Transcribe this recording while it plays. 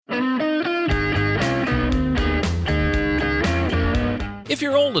If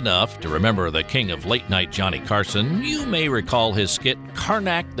you're old enough to remember the king of late-night Johnny Carson, you may recall his skit,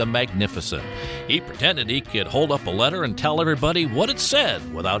 Karnak the Magnificent. He pretended he could hold up a letter and tell everybody what it said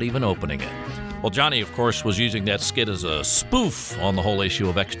without even opening it. Well, Johnny, of course, was using that skit as a spoof on the whole issue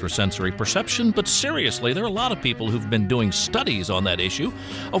of extrasensory perception, but seriously, there are a lot of people who've been doing studies on that issue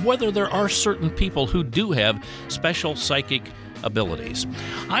of whether there are certain people who do have special psychic abilities.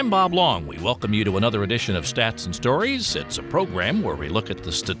 I'm Bob Long. We welcome you to another edition of Stats and Stories. It's a program where we look at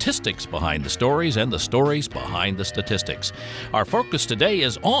the statistics behind the stories and the stories behind the statistics. Our focus today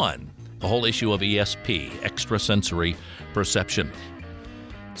is on the whole issue of ESP, extrasensory perception.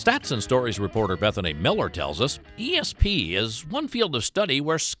 Stats and Stories reporter Bethany Miller tells us ESP is one field of study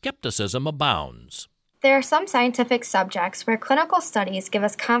where skepticism abounds. There are some scientific subjects where clinical studies give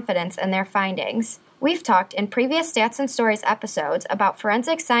us confidence in their findings. We've talked in previous Stats and Stories episodes about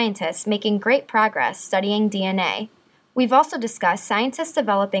forensic scientists making great progress studying DNA. We've also discussed scientists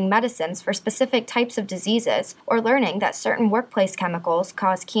developing medicines for specific types of diseases or learning that certain workplace chemicals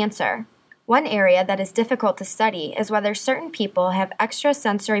cause cancer. One area that is difficult to study is whether certain people have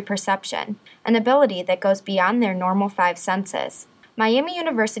extrasensory perception, an ability that goes beyond their normal five senses. Miami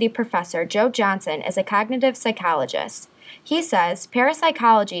University professor Joe Johnson is a cognitive psychologist. He says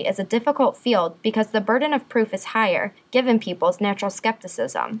parapsychology is a difficult field because the burden of proof is higher, given people's natural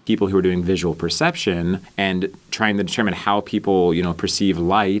skepticism. People who are doing visual perception and trying to determine how people, perceive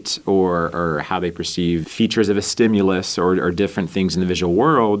light or how they perceive features of a stimulus or different things in the visual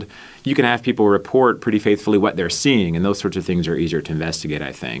world, you can have people report pretty faithfully what they're seeing, and those sorts of things are easier to investigate,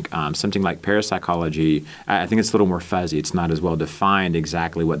 I think. Something like parapsychology, I think it's a little more fuzzy. It's not as well defined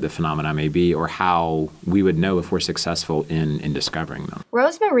exactly what the phenomena may be or how we would know if we're successful in discovering them.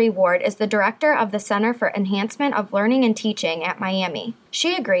 Rosemarie Ward is the director of the Center for Enhancement of Learning and Teaching at Miami.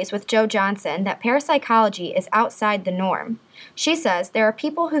 She agrees with Joe Johnson that parapsychology is outside the norm. She says there are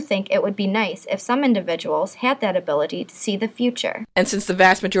people who think it would be nice if some individuals had that ability to see the future. And since the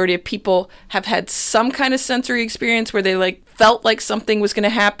vast majority of people have had some kind of sensory experience where they felt like something was going to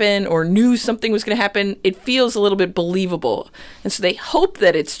happen or knew something was going to happen, it feels a little bit believable. And so they hope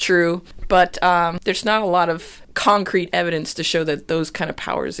that it's true, but there's not a lot of concrete evidence to show that those kind of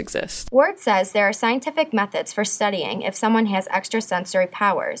powers exist. Ward says there are scientific methods for studying if someone has extrasensory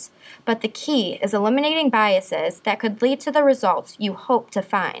powers, but the key is eliminating biases that could lead to the results you hope to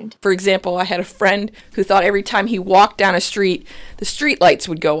find. For example, I had a friend who thought every time he walked down a street, the street lights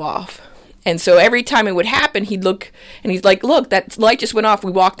would go off. And so every time it would happen, he'd look, and he's like, look, that light just went off.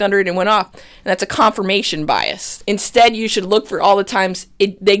 We walked under it and went off. And that's a confirmation bias. Instead, you should look for all the times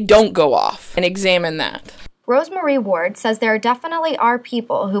they don't go off and examine that. Rosemarie Ward says there definitely are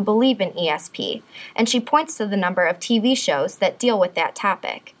people who believe in ESP, and she points to the number of TV shows that deal with that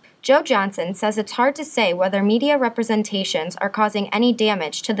topic. Joe Johnson says it's hard to say whether media representations are causing any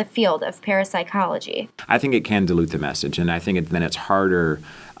damage to the field of parapsychology. I think it can dilute the message, and I think then it's harder,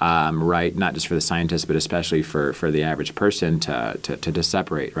 not just for the scientists, but especially for the average person to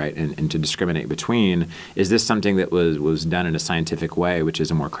separate, right, and to discriminate between, is this something that was done in a scientific way, which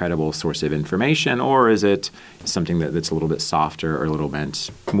is a more credible source of information, or is it something that's a little bit softer or a little bit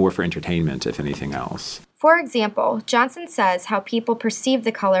more for entertainment, if anything else? For example, Johnson says how people perceive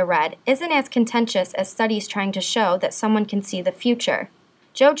the color red isn't as contentious as studies trying to show that someone can see the future.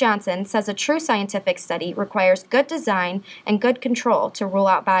 Joe Johnson says a true scientific study requires good design and good control to rule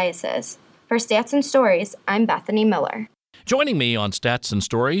out biases. For Stats and Stories, I'm Bethany Miller. Joining me on Stats and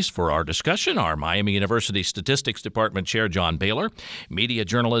Stories for our discussion are Miami University Statistics Department Chair John Baylor, Media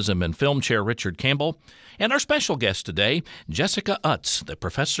Journalism and Film Chair Richard Campbell, and our special guest today, Jessica Utts, the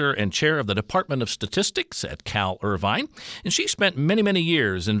professor and chair of the Department of Statistics at Cal Irvine. And she spent many, many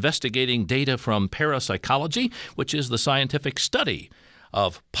years investigating data from parapsychology, which is the scientific study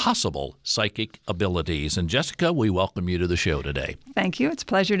of possible psychic abilities. And Jessica, we welcome you to the show today. Thank you. It's a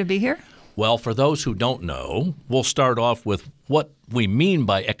pleasure to be here. Well, for those who don't know, we'll start off with what we mean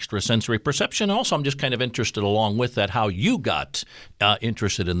by extrasensory perception. Also, I'm just kind of interested along with that how you got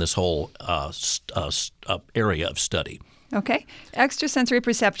interested in this whole area of study. Okay. Extrasensory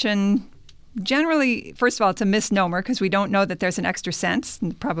perception, generally, first of all, it's a misnomer because we don't know that there's an extra sense,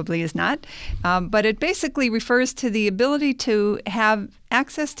 and probably is not. But it basically refers to the ability to have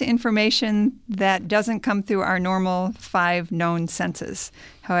access to information that doesn't come through our normal 5 known senses,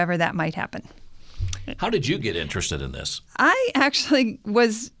 however that might happen. How did you get interested in this? I actually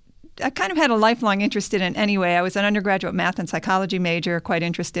I kind of had a lifelong interest in it anyway. I was an undergraduate math and psychology major, quite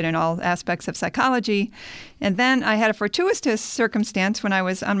interested in all aspects of psychology. And then I had a fortuitous circumstance when I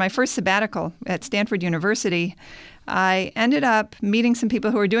was on my first sabbatical at Stanford University. I ended up meeting some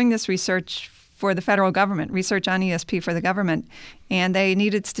people who were doing this research for the federal government, research on ESP for the government. And they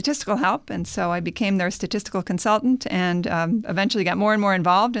needed statistical help, and so I became their statistical consultant and eventually got more and more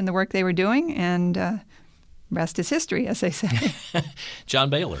involved in the work they were doing, and rest is history, as they say. John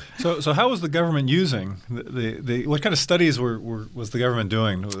Baylor. So how was the government using the what kind of studies was the government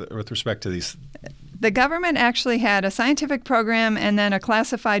doing with respect to these? The government actually had a scientific program and then a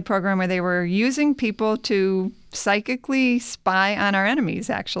classified program where they were using people to psychically spy on our enemies,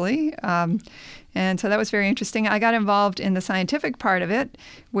 actually. And so that was very interesting. I got involved in the scientific part of it,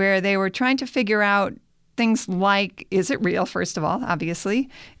 where they were trying to figure out things like, is it real, first of all, obviously?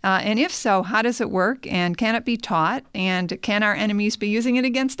 And if so, how does it work? And can it be taught? And can our enemies be using it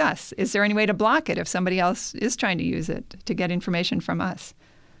against us? Is there any way to block it if somebody else is trying to use it to get information from us?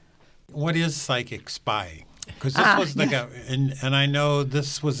 What is psychic spying? Because this was and I know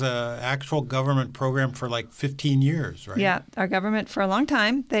this was an actual government program for like 15 years, right? Yeah, our government for a long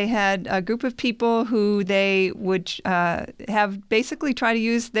time. They had a group of people who they would have basically try to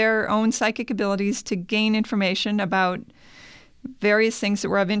use their own psychic abilities to gain information about various things that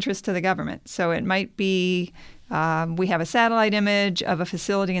were of interest to the government. So it might be we have a satellite image of a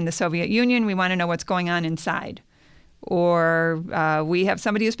facility in the Soviet Union. We want to know what's going on inside. Or we have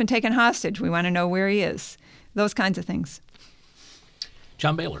somebody who's been taken hostage. We want to know where he is. Those kinds of things.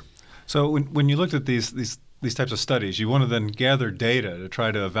 John Baylor. So when you looked at these types of studies, you want to then gather data to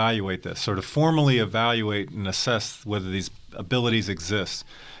try to evaluate this, sort of formally evaluate and assess whether these abilities exist.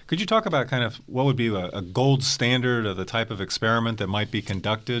 Could you talk about kind of what would be a gold standard of the type of experiment that might be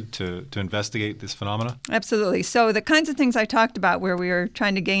conducted to investigate this phenomena? Absolutely. So the kinds of things I talked about where we were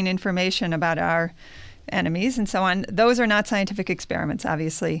trying to gain information about our enemies and so on, those are not scientific experiments,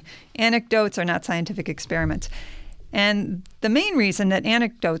 obviously. Anecdotes are not scientific experiments. And the main reason that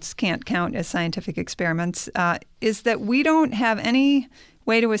anecdotes can't count as scientific experiments is that we don't have any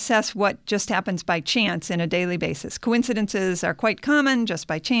way to assess what just happens by chance in a daily basis. Coincidences are quite common just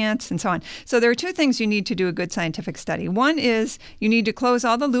by chance and so on. So there are two things you need to do a good scientific study. One is you need to close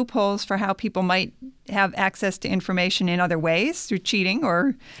all the loopholes for how people might have access to information in other ways, through cheating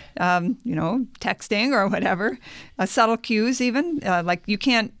or, texting or whatever, subtle cues even. Like you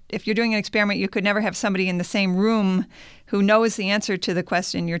can't, if you're doing an experiment, you could never have somebody in the same room who knows the answer to the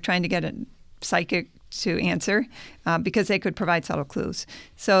question you're trying to get a psychic to answer because they could provide subtle clues.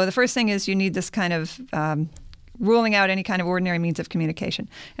 So the first thing is you need this kind of ruling out any kind of ordinary means of communication.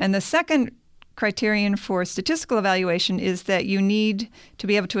 And the second criterion for statistical evaluation is that you need to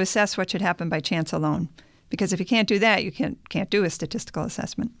be able to assess what should happen by chance alone. Because if you can't do that, you can't do a statistical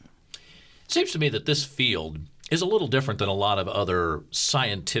assessment. It seems to me that this field is a little different than a lot of other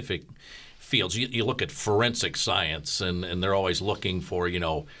scientific fields. You look at forensic science, and they're always looking for,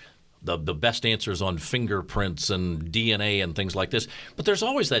 the best answers on fingerprints and DNA and things like this. But there's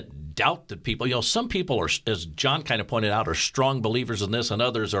always that doubt that people, some people are, as John kind of pointed out, are strong believers in this and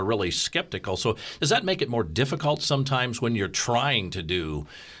others are really skeptical. So does that make it more difficult sometimes when you're trying to do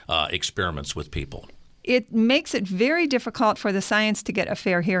experiments with people? It makes it very difficult for the science to get a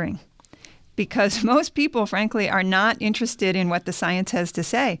fair hearing, because most people, frankly, are not interested in what the science has to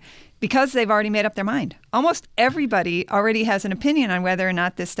say because they've already made up their mind. Almost everybody already has an opinion on whether or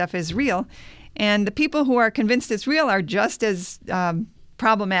not this stuff is real. And the people who are convinced it's real are just as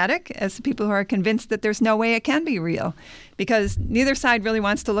problematic as the people who are convinced that there's no way it can be real, because neither side really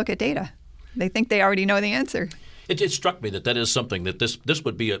wants to look at data. They think they already know the answer. It struck me that is something that this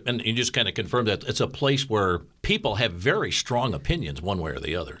would be, and you just kind of confirmed that it's a place where people have very strong opinions one way or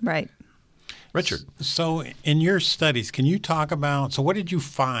the other. Right. Richard. So in your studies, can you talk about, so what did you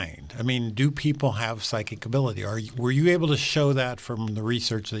find? I mean, do people have psychic ability? Were you able to show that from the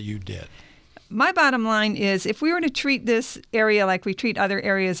research that you did? My bottom line is if we were to treat this area like we treat other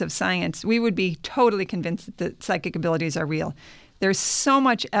areas of science, we would be totally convinced that psychic abilities are real. There's so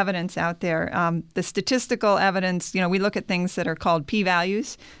much evidence out there. The statistical evidence, we look at things that are called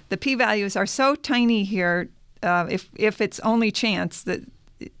p-values. The p-values are so tiny here, if it's only chance, that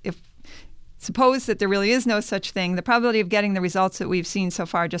if suppose that there really is no such thing, the probability of getting the results that we've seen so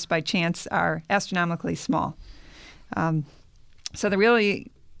far just by chance are astronomically small. So there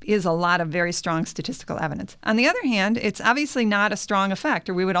really is a lot of very strong statistical evidence. On the other hand, it's obviously not a strong effect,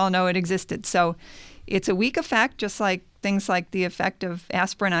 or we would all know it existed. So it's a weak effect, just like things like the effect of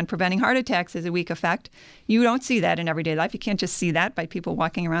aspirin on preventing heart attacks is a weak effect. You don't see that in everyday life. You can't just see that by people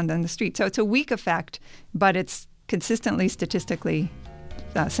walking around on the street. So it's a weak effect, but it's consistently statistically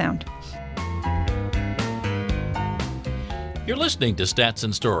sound. You're listening to Stats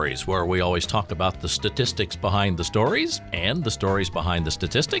and Stories, where we always talk about the statistics behind the stories and the stories behind the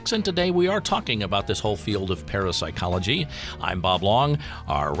statistics. And today we are talking about this whole field of parapsychology. I'm Bob Long.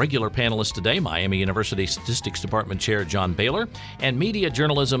 Our regular panelists today, Miami University Statistics Department Chair John Baylor and Media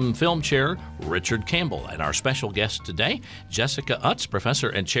Journalism Film Chair Richard Campbell. And our special guest today, Jessica Utts, Professor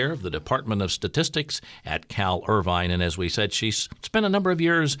and Chair of the Department of Statistics at Cal Irvine. And as we said, she's spent a number of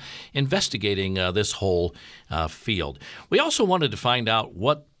years investigating this whole field. We also wanted to find out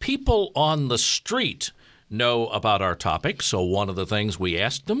what people on the street know about our topic. So one of the things we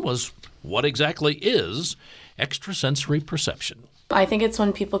asked them was, what exactly is extrasensory perception? I think it's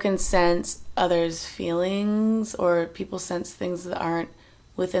when people can sense others' feelings, or people sense things that aren't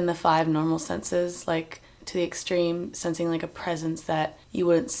within the 5 normal senses, like to the extreme, sensing like a presence that you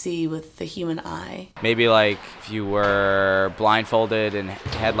wouldn't see with the human eye. Maybe like if you were blindfolded and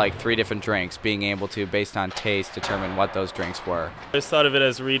had like 3 different drinks, being able to, based on taste, determine what those drinks were. I just thought of it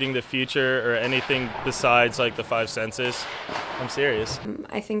as reading the future or anything besides like the 5 senses. I'm serious.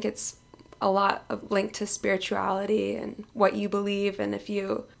 I think it's a lot of linked to spirituality and what you believe, and if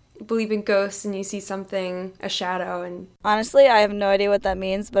you believe in ghosts and you see something, a shadow. And honestly, I have no idea what that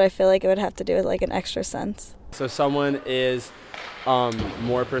means, but I feel like it would have to do with like an extra sense. So someone is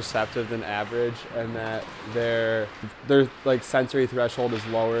more perceptive than average, and that their like sensory threshold is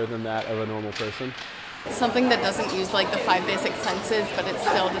lower than that of a normal person. Something that doesn't use like the 5 basic senses, but it's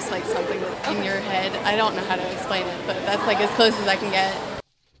still just like something in your head. I don't know how to explain it, but that's like as close as I can get.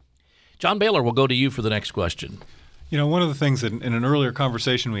 John Baylor, we'll go to you for the next question. You know, one of the things that in an earlier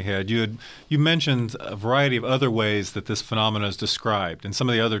conversation we had, you mentioned a variety of other ways that this phenomena is described and some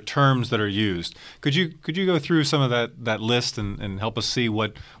of the other terms that are used. Could you go through some of that list and help us see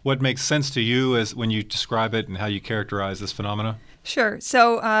what makes sense to you as when you describe it and how you characterize this phenomena? Sure.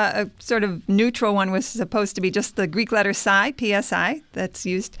 So a sort of neutral one was supposed to be just the Greek letter psi, PSI, that's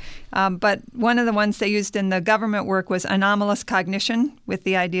used. But one of the ones they used in the government work was anomalous cognition, with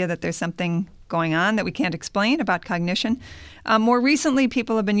the idea that there's something going on that we can't explain about cognition. More recently,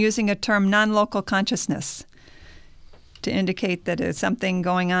 people have been using a term non-local consciousness to indicate that there's something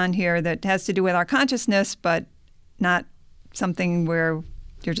going on here that has to do with our consciousness, but not something where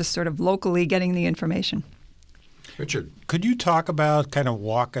you're just sort of locally getting the information. Richard, could you talk about, kind of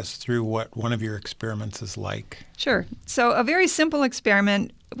walk us through what one of your experiments is like? Sure. So a very simple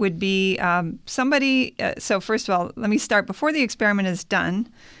experiment would be so first of all, let me start. Before the experiment is done,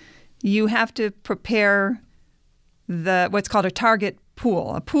 you have to prepare what's called a target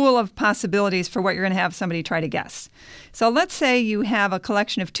pool, a pool of possibilities for what you're going to have somebody try to guess. So let's say you have a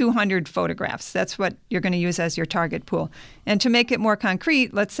collection of 200 photographs. That's what you're going to use as your target pool. And to make it more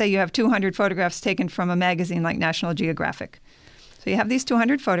concrete, let's say you have 200 photographs taken from a magazine like National Geographic. So you have these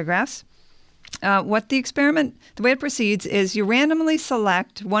 200 photographs. The way it proceeds is you randomly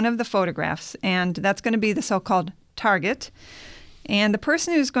select one of the photographs, and that's going to be the so-called target. And the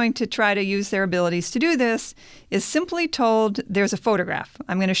person who's going to try to use their abilities to do this is simply told, there's a photograph.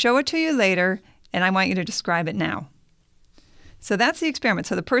 I'm going to show it to you later, and I want you to describe it now. So that's the experiment.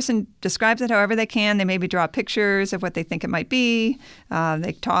 So the person describes it however they can. They maybe draw pictures of what they think it might be.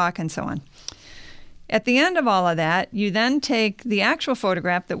 They talk and so on. At the end of all of that, you then take the actual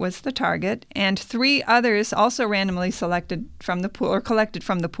photograph that was the target and 3 others also randomly selected from the pool, or collected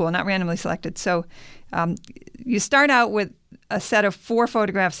from the pool, not randomly selected. So you start out with a set of 4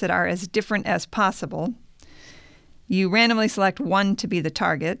 photographs that are as different as possible. You randomly select one to be the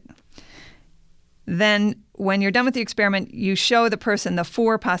target. Then when you're done with the experiment, you show the person the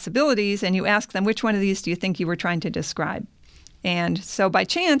 4 possibilities and you ask them, which one of these do you think you were trying to describe? And so by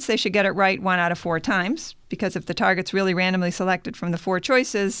chance, they should get it right 1 out of 4 times, because if the target's really randomly selected from the 4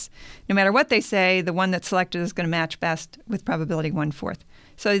 choices, no matter what they say, the one that's selected is going to match best with probability 1/4.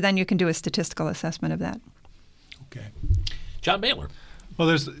 So then you can do a statistical assessment of that. Okay. John Baylor. Well,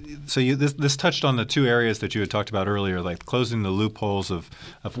 this touched on the 2 areas that you had talked about earlier, like closing the loopholes of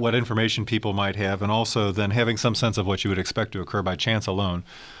what information people might have, and also then having some sense of what you would expect to occur by chance alone.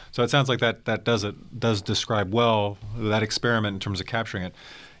 So it sounds like that does describe well that experiment in terms of capturing it.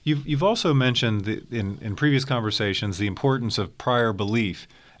 You've also mentioned in previous conversations the importance of prior belief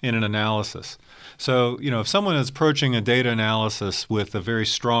in an analysis. So if someone is approaching a data analysis with a very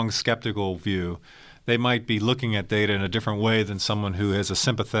strong skeptical view, they might be looking at data in a different way than someone who has a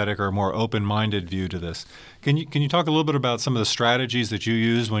sympathetic or more open-minded view to this. Can you talk a little bit about some of the strategies that you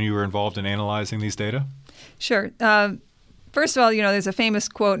used when you were involved in analyzing these data? Sure. First of all, there's a famous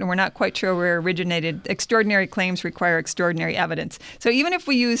quote, and we're not quite sure where it originated: extraordinary claims require extraordinary evidence. So even if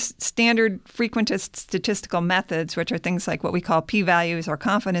we use standard frequentist statistical methods, which are things like what we call p-values or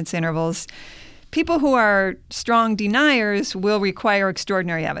confidence intervals, people who are strong deniers will require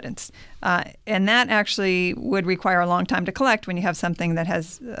extraordinary evidence. And that actually would require a long time to collect when you have something that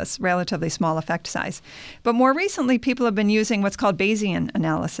has a relatively small effect size. But more recently, people have been using what's called Bayesian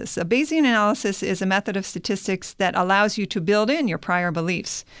analysis. A Bayesian analysis is a method of statistics that allows you to build in your prior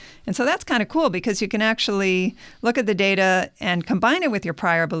beliefs. And so that's kind of cool because you can actually look at the data and combine it with your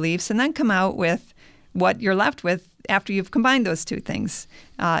prior beliefs and then come out with what you're left with after you've combined those two things.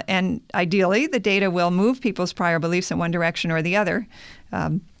 And ideally, the data will move people's prior beliefs in one direction or the other.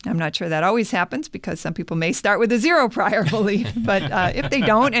 I'm not sure that always happens because some people may start with a zero prior belief. But if they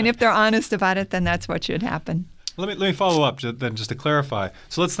don't, and if they're honest about it, then that's what should happen. Let me follow up then just to clarify.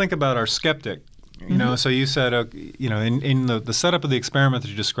 So let's think about our skeptic. You know, so you said, in the setup of the experiment that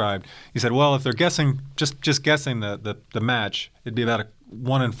you described, you said, well, if they're guessing, just guessing the match, it'd be about a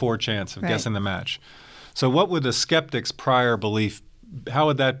 1 in 4 chance of guessing the match. So what would the skeptic's prior belief, how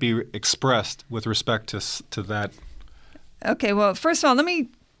would that be expressed with respect to that? Okay, well, first of all, let me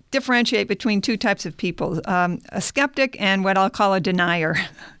differentiate between two types of people, a skeptic and what I'll call a denier.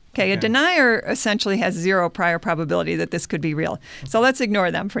 Okay, a denier essentially has zero prior probability that this could be real. So let's ignore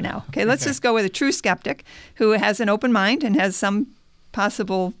them for now. Okay, let's just go with a true skeptic who has an open mind and has some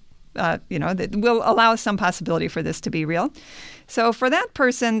possible, that will allow some possibility for this to be real. So for that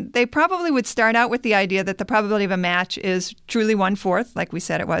person, they probably would start out with the idea that the probability of a match is truly 1/4, like we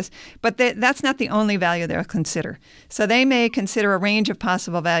said it was, but that's not the only value they'll consider. So they may consider a range of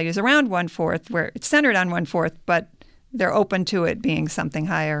possible values around 1/4, where it's centered on 1/4, but they're open to it being something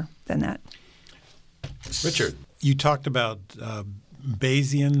higher than that. Richard. You talked about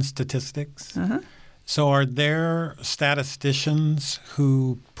Bayesian statistics. So are there statisticians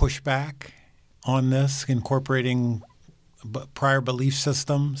who push back on this, incorporating prior belief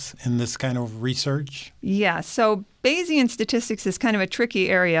systems in this kind of research? Yeah, so Bayesian statistics is kind of a tricky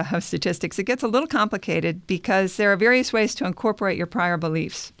area of statistics. It gets a little complicated because there are various ways to incorporate your prior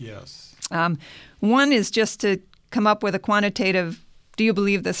beliefs. Yes. One is just to come up with a quantitative, do you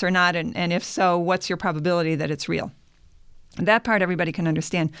believe this or not? And if so, what's your probability that it's real? That part everybody can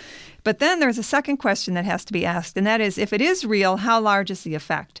understand. But then there's a second question that has to be asked, and that is, if it is real, how large is the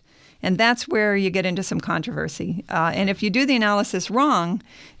effect? And that's where you get into some controversy. And if you do the analysis wrong,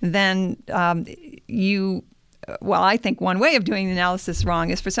 then I think one way of doing the analysis wrong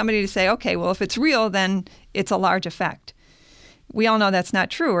is for somebody to say, okay, well, if it's real, then it's a large effect. We all know that's not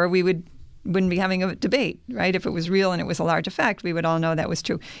true, or we wouldn't be having a debate, right? If it was real and it was a large effect, we would all know that was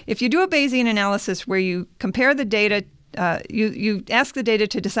true. If you do a Bayesian analysis where you compare the data, you ask the data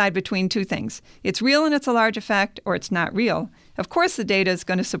to decide between two things. It's real and it's a large effect, or it's not real. Of course, the data is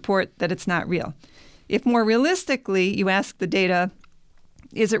going to support that it's not real. If more realistically, you ask the data,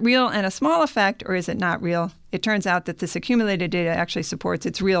 is it real and a small effect, or is it not real? It turns out that this accumulated data actually supports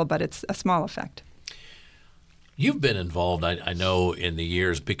it's real, but it's a small effect. You've been involved, I know, in the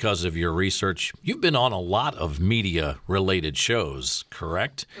years because of your research. You've been on a lot of media-related shows,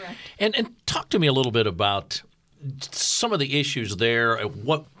 correct? Correct. And talk to me a little bit about some of the issues there,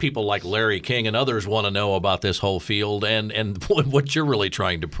 what people like Larry King and others want to know about this whole field, and what you're really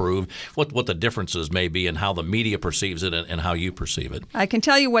trying to prove, what the differences may be, and how the media perceives it and how you perceive it. I can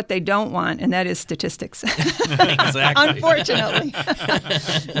tell you what they don't want, and that is statistics. Exactly. Unfortunately.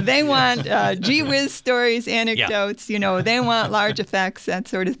 They want gee whiz stories, anecdotes, they want large effects, that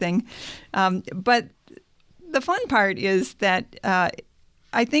sort of thing. But the fun part is that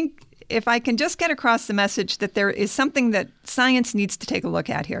I think if I can just get across the message that there is something that science needs to take a look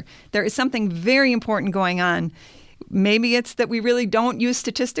at here. There is something very important going on. Maybe it's that we really don't use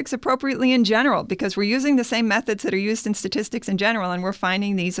statistics appropriately in general because we're using the same methods that are used in statistics in general, and we're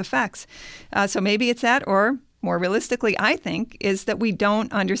finding these effects. So maybe it's that, or more realistically, I think, is that we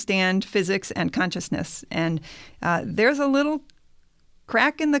don't understand physics and consciousness. And there's a little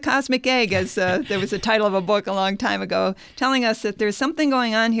crack in the cosmic egg, as there was a title of a book a long time ago, telling us that there's something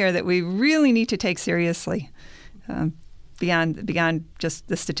going on here that we really need to take seriously beyond just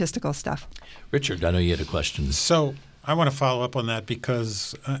the statistical stuff. Richard, I know you had a question. So I want to follow up on that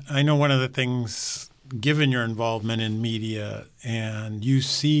because I know one of the things, given your involvement in media, and you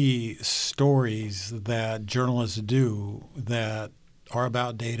see stories that journalists do that are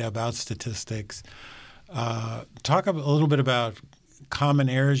about data, about statistics. Talk a little bit about common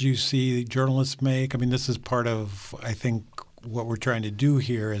errors you see journalists make. I mean, this is part of, I think, what we're trying to do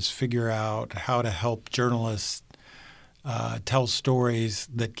here is figure out how to help journalists tell stories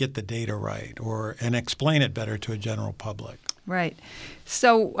that get the data right and explain it better to a general public. Right.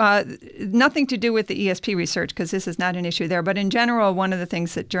 So nothing to do with the ESP research because this is not an issue there. But in general, one of the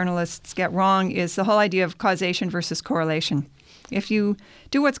things that journalists get wrong is the whole idea of causation versus correlation. If you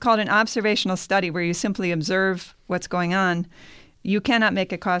do what's called an observational study, where you simply observe what's going on, you cannot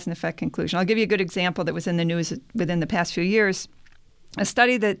make a cause and effect conclusion. I'll give you a good example that was in the news within the past few years. A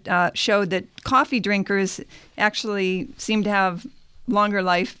study that showed that coffee drinkers actually seem to have longer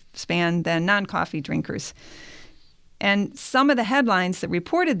lifespan than non-coffee drinkers. And some of the headlines that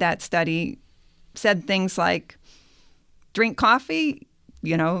reported that study said things like, drink coffee,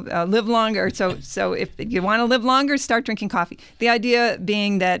 live longer. So if you want to live longer, start drinking coffee. The idea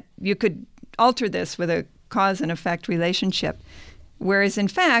being that you could alter this with a cause and effect relationship. Whereas in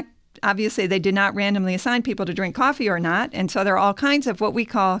fact, obviously they did not randomly assign people to drink coffee or not. And so there are all kinds of what we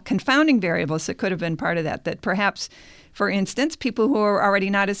call confounding variables that could have been part of that perhaps, for instance, people who are already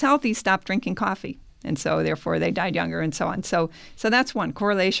not as healthy stopped drinking coffee. And so therefore they died younger and so on. So that's one,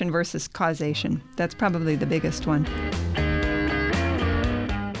 correlation versus causation. That's probably the biggest one.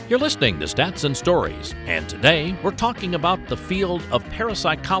 You're listening to Stats and Stories, and today we're talking about the field of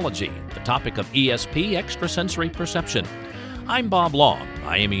parapsychology, the topic of ESP, extrasensory perception. I'm Bob Long.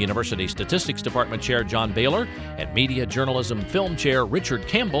 Miami University Statistics Department Chair John Baylor and Media Journalism Film Chair Richard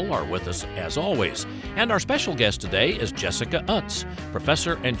Campbell are with us as always. And our special guest today is Jessica Utts,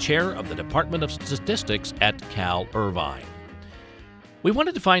 Professor and Chair of the Department of Statistics at Cal Irvine. We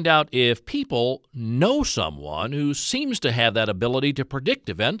wanted to find out if people know someone who seems to have that ability to predict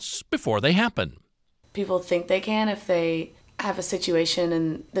events before they happen. People think they can if they have a situation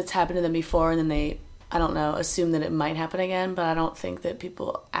and that's happened to them before, and then they, assume that it might happen again, but I don't think that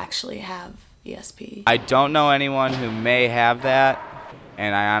people actually have ESP. I don't know anyone who may have that,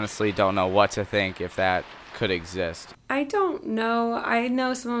 and I honestly don't know what to think if that could exist. I don't know. I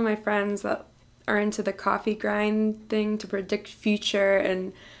know some of my friends that are into the coffee grind thing to predict future,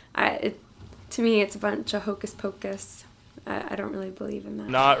 and to me it's a bunch of hocus pocus. I don't really believe in that.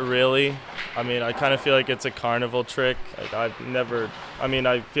 Not really. I kind of feel like it's a carnival trick. I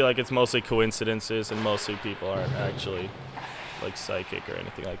feel like it's mostly coincidences, and mostly people aren't actually psychic or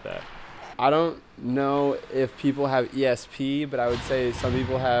anything like that. I don't know if people have ESP, but I would say some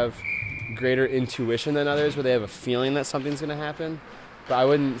people have greater intuition than others, where they have a feeling that something's going to happen. But I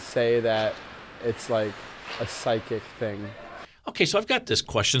wouldn't say that it's like a psychic thing. Okay, so I've got this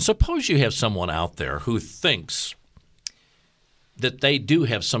question. Suppose you have someone out there who thinks that they do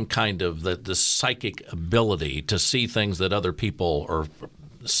have some kind of the psychic ability to see things that other people, or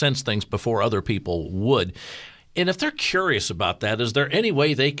sense things before other people would. And if they're curious about that, is there any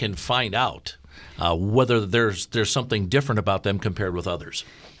way they can find out whether there's something different about them compared with others?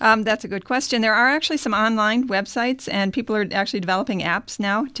 That's a good question. There are actually some online websites, and people are actually developing apps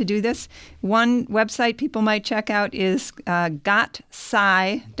now to do this. One website people might check out is gotpsi.org.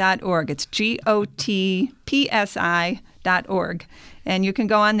 It's GOTPSI.org. And you can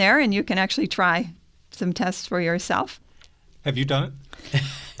go on there and you can actually try some tests for yourself. Have you done it?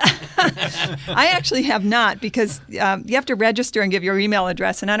 I actually have not, because you have to register and give your email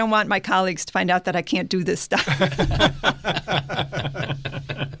address, and I don't want my colleagues to find out that I can't do this stuff.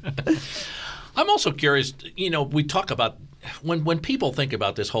 I'm also curious, we talk about when people think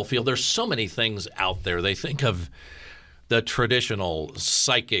about this whole field, there's so many things out there. They think of the traditional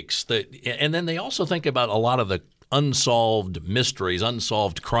psychics, and then they also think about a lot of the unsolved mysteries,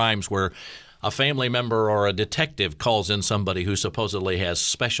 unsolved crimes where a family member or a detective calls in somebody who supposedly has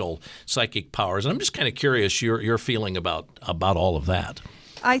special psychic powers. And I'm just kind of curious your feeling about all of that.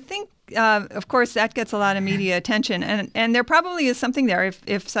 I think, of course, that gets a lot of media attention. And there probably is something there.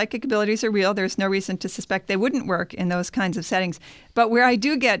 If psychic abilities are real, there's no reason to suspect they wouldn't work in those kinds of settings. But where I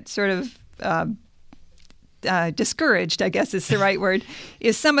do get sort of discouraged, I guess is the right word,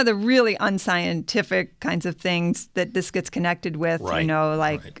 is some of the really unscientific kinds of things that this gets connected with, right.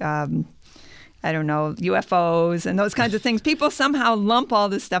 I don't know, UFOs and those kinds of things. People somehow lump all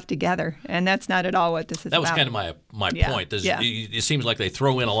this stuff together, and that's not at all what this is about. That was kind of my point. It seems like they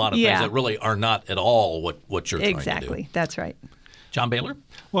throw in a lot of things that really are not at all what you're trying to do. Exactly. That's right. John Baylor?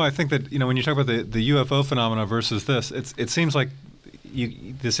 Well, I think that when you talk about the UFO phenomena versus this, it seems like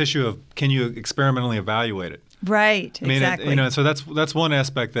this issue of can you experimentally evaluate it? Right. Exactly. So that's one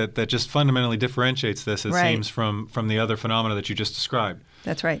aspect that just fundamentally differentiates this. It seems from the other phenomena that you just described.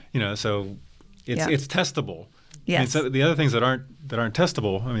 That's right. So. It's testable. Yes. So the other things that aren't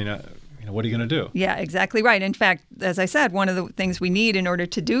testable, what are you going to do? Yeah, exactly right. In fact, as I said, one of the things we need in order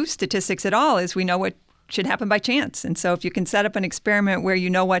to do statistics at all is we know what should happen by chance. And so if you can set up an experiment where you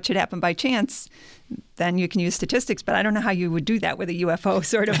know what should happen by chance, then you can use statistics. But I don't know how you would do that with a UFO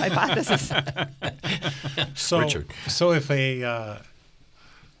sort of hypothesis. Richard. So if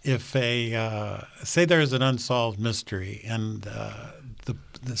say there's an unsolved mystery and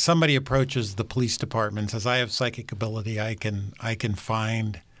somebody approaches the police department and says, "I have psychic ability. I can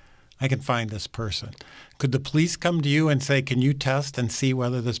find this person." Could the police come to you and say, "Can you test and see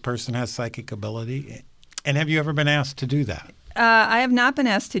whether this person has psychic ability?" And have you ever been asked to do that? I have not been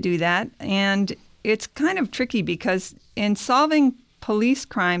asked to do that, and it's kind of tricky because in solving police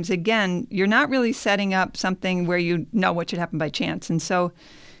crimes, again, you're not really setting up something where you know what should happen by chance. And so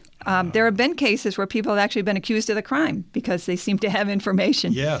there have been cases where people have actually been accused of the crime because they seem to have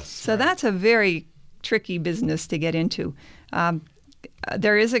information. Yes. So that's a very tricky business to get into.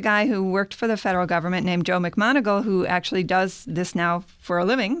 There is a guy who worked for the federal government named Joe McMoneagle who actually does this now for a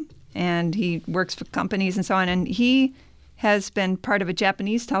living, and he works for companies and so on. And he has been part of a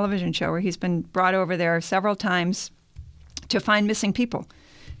Japanese television show where he's been brought over there several times to find missing people.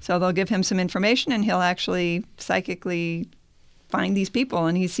 So they'll give him some information, and he'll actually psychically find these people,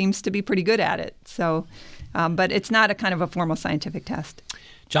 and he seems to be pretty good at it. So, but it's not a kind of a formal scientific test.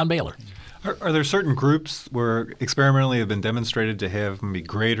 John Baylor. Are there certain groups where experimentally have been demonstrated to have maybe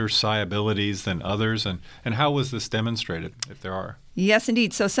greater psi abilities than others? And how was this demonstrated, if there are? Yes,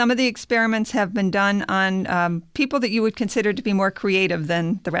 indeed. So some of the experiments have been done on people that you would consider to be more creative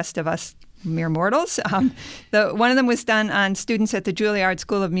than the rest of us mere mortals. One of them was done on students at the Juilliard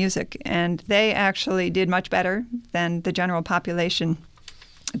School of Music, and they actually did much better than the general population.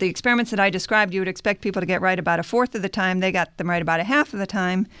 The experiments that I described, you would expect people to get right about a fourth of the time. They got them right about a half of the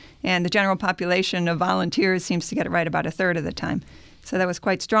time, and the general population of volunteers seems to get it right about a third of the time. So that was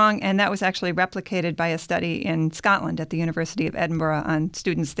quite strong, and that was actually replicated by a study in Scotland at the University of Edinburgh on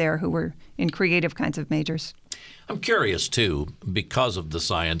students there who were in creative kinds of majors. I'm curious, too, because of the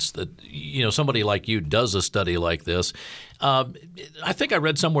science that, somebody like you does a study like this. I think I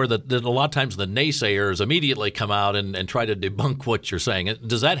read somewhere that a lot of times the naysayers immediately come out and try to debunk what you're saying.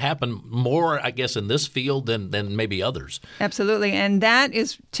 Does that happen more, I guess, in this field than maybe others? Absolutely. And that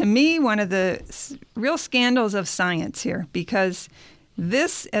is, to me, one of the real scandals of science here, because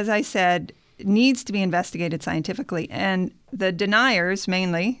this, as I said, needs to be investigated scientifically. And the deniers,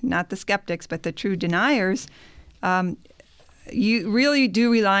 mainly, not the skeptics, but the true deniers, you really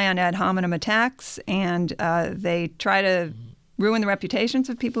do rely on ad hominem attacks, and they try to ruin the reputations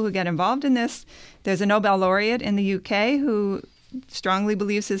of people who get involved in this. There's a Nobel laureate in the UK who strongly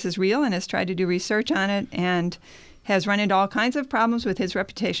believes this is real and has tried to do research on it and has run into all kinds of problems with his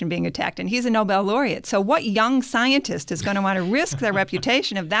reputation being attacked. And he's a Nobel laureate. So what young scientist is going to want to risk their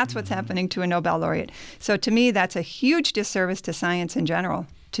reputation if that's what's happening to a Nobel laureate? So to me, that's a huge disservice to science in general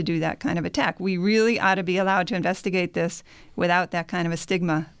to do that kind of attack. We really ought to be allowed to investigate this without that kind of a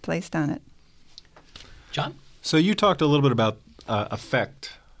stigma placed on it. John? So you talked a little bit about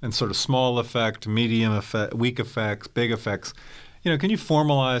effect and sort of small effect, medium effect, weak effects, big effects. Can you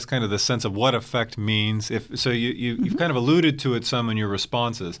formalize kind of the sense of what effect means? You've kind of alluded to it some in your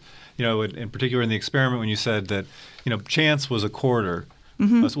responses. In particular in the experiment when you said that, chance was a quarter.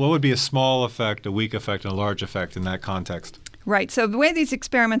 Mm-hmm. So what would be a small effect, a weak effect, and a large effect in that context? Right. So the way these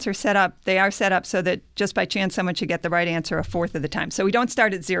experiments are set up, they are set up so that just by chance someone should get the right answer a fourth of the time. So we don't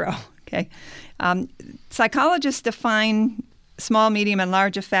start at zero. Okay. Psychologists define small, medium, and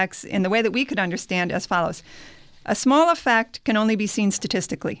large effects in the way that we could understand as follows. A small effect can only be seen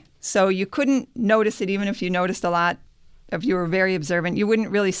statistically. So you couldn't notice it even if you noticed a lot. If you were very observant, you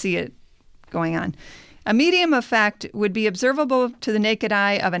wouldn't really see it going on. A medium effect would be observable to the naked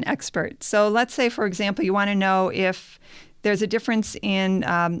eye of an expert. So let's say, for example, you want to know if there's a difference in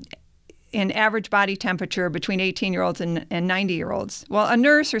average body temperature between 18-year-olds and 90-year-olds. Well, a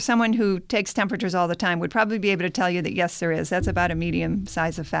nurse or someone who takes temperatures all the time would probably be able to tell you that, yes, there is. That's about a medium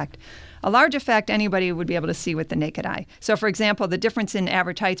size effect. A large effect, anybody would be able to see with the naked eye. So, for example, the difference in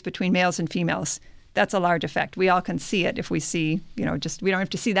average heights between males and females, that's a large effect. We all can see it if we see, we don't have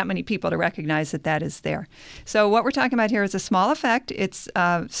to see that many people to recognize that that is there. So what we're talking about here is a small effect. It's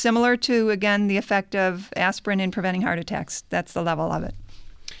similar to, again, the effect of aspirin in preventing heart attacks. That's the level of it.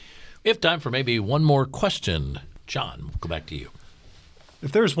 We have time for maybe one more question. John, we'll go back to you.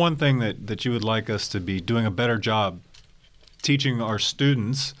 If there's one thing that you would like us to be doing a better job teaching our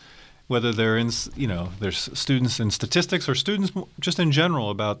students, whether they're in, there's students in statistics or students just in general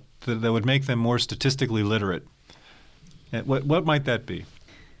about that would make them more statistically literate, what might that be?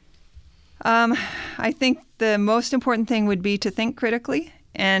 I think the most important thing would be to think critically.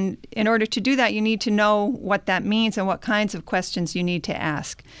 And in order to do that, you need to know what that means and what kinds of questions you need to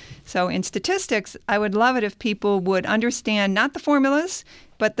ask. So in statistics, I would love it if people would understand not the formulas,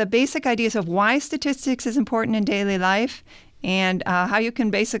 but the basic ideas of why statistics is important in daily life and how you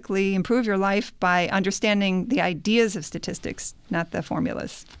can basically improve your life by understanding the ideas of statistics, not the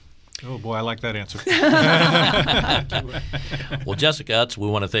formulas. Oh, boy, I like that answer. Well, Jessica Utts, we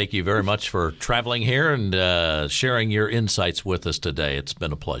want to thank you very much for traveling here and sharing your insights with us today. It's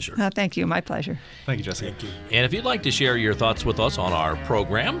been a pleasure. Thank you. My pleasure. Thank you, Jessica. Thank you. And if you'd like to share your thoughts with us on our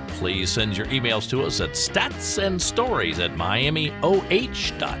program, please send your emails to us at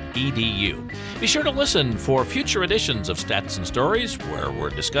statsandstories@miamioh.edu. Be sure to listen for future editions of Stats and Stories, where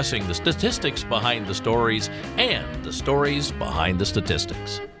we're discussing the statistics behind the stories and the stories behind the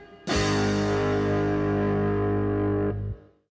statistics.